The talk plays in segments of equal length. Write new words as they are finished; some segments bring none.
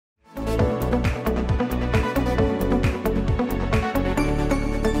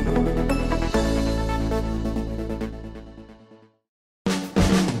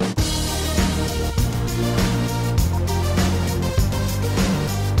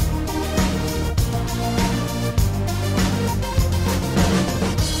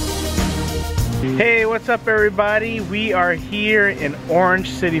what's up everybody? We are here in Orange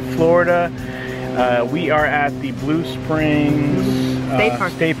City, Florida. We are at the Blue Springs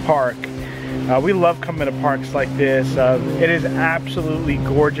State Park. We love coming to parks like this. It is absolutely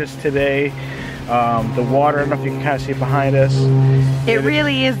gorgeous today. The water, I don't know if you can kind of see it behind us. It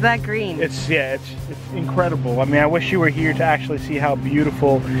really is that green. It's incredible. I mean, I wish you were here to actually see how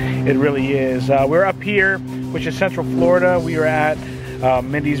beautiful it really is. We're up here, which is Central Florida. We are at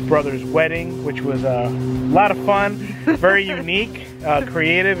Mindy's brother's wedding, which was a lot of fun, very unique,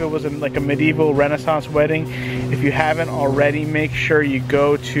 creative. It was like a medieval Renaissance wedding. If you haven't already, make sure you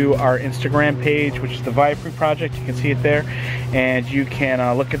go to our Instagram page, which is the Viapree project. You can see it there, and you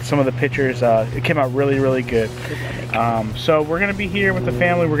can look at some of the pictures. It came out really, really good. So we're gonna be here with the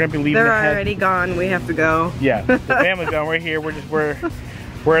family. We're gonna be leaving. They're already gone. We have to go. Yeah, the family's gone. We're here.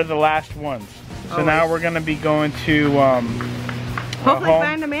 We're the last ones. So now we're gonna be going to hopefully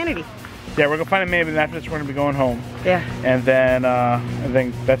find a manatee. Yeah, we're gonna find a manatee, and after this we're gonna be going home. Yeah. And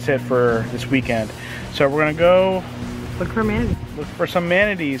then that's it for this weekend. So we're gonna go look for a manatee. Look for some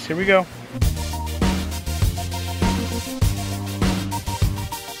manatees. Here we go.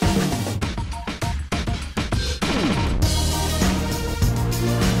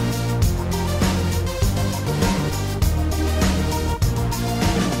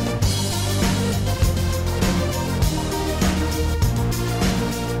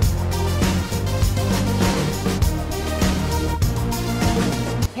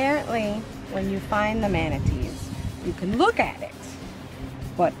 Apparently, when you find the manatees, you can look at it,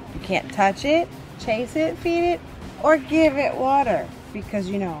 but you can't touch it, chase it, feed it, or give it water, because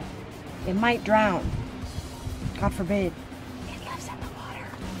you know, it might drown. God forbid. It lives in the water.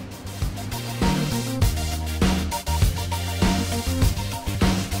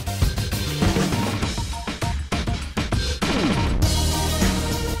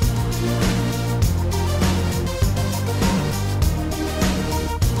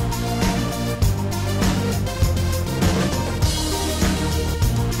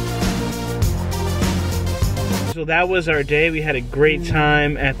 So that was our day. We had a great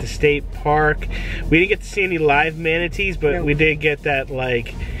time at the state park. We didn't get to see any live manatees, but we did get that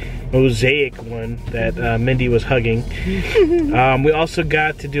like mosaic one that Mindy was hugging. We also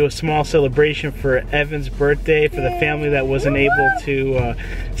got to do a small celebration for Evan's birthday for the family that wasn't able to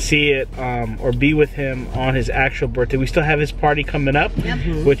see it or be with him on his actual birthday. We still have his party coming up,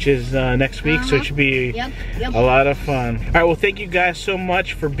 which is next week, so it should be a lot of fun. All right, well, thank you guys so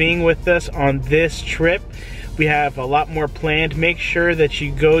much for being with us on this trip. We have a lot more planned. Make sure that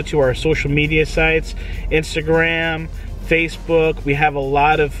you go to our social media sites, Instagram, Facebook. We have a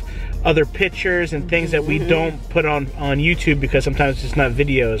lot of other pictures and things that we don't put on YouTube because sometimes it's not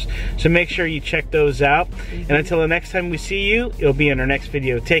videos. So make sure you check those out. And until the next time we see you, it'll be in our next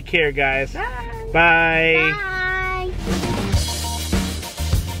video. Take care, guys. Bye. Bye.